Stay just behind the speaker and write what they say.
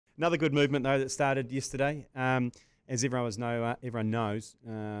Another good movement though that started yesterday. As everyone knows,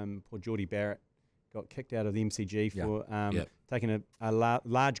 poor Jordie Barrett got kicked out of the MCG for taking a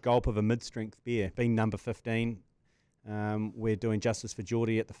large gulp of a mid-strength beer, being number 15. We're doing Justice for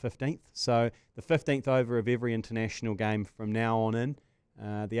Jordie at the 15th. So the 15th over of every international game from now on in,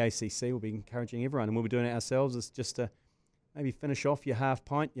 the ACC will be encouraging everyone, and we'll be doing it ourselves, is just to maybe finish off your half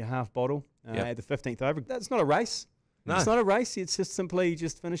pint, your half bottle at the 15th over. That's not a race. No. It's not a race. It's just simply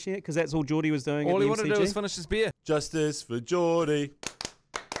just finishing it, because that's all Jordie was doing. All he wanted to do was finish his beer. Justice for Jordie.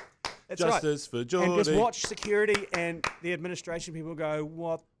 That's Justice for Jordie. And just watch security and the administration people go,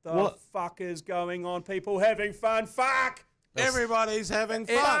 what the fuck is going on? People having fun. Fuck. Everybody's having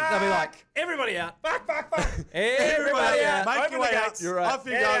fun. They'll be like, everybody out. Fuck. everybody out. Make your way out. You're right. Off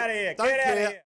you Get go. out of here. Don't Get out of care. here.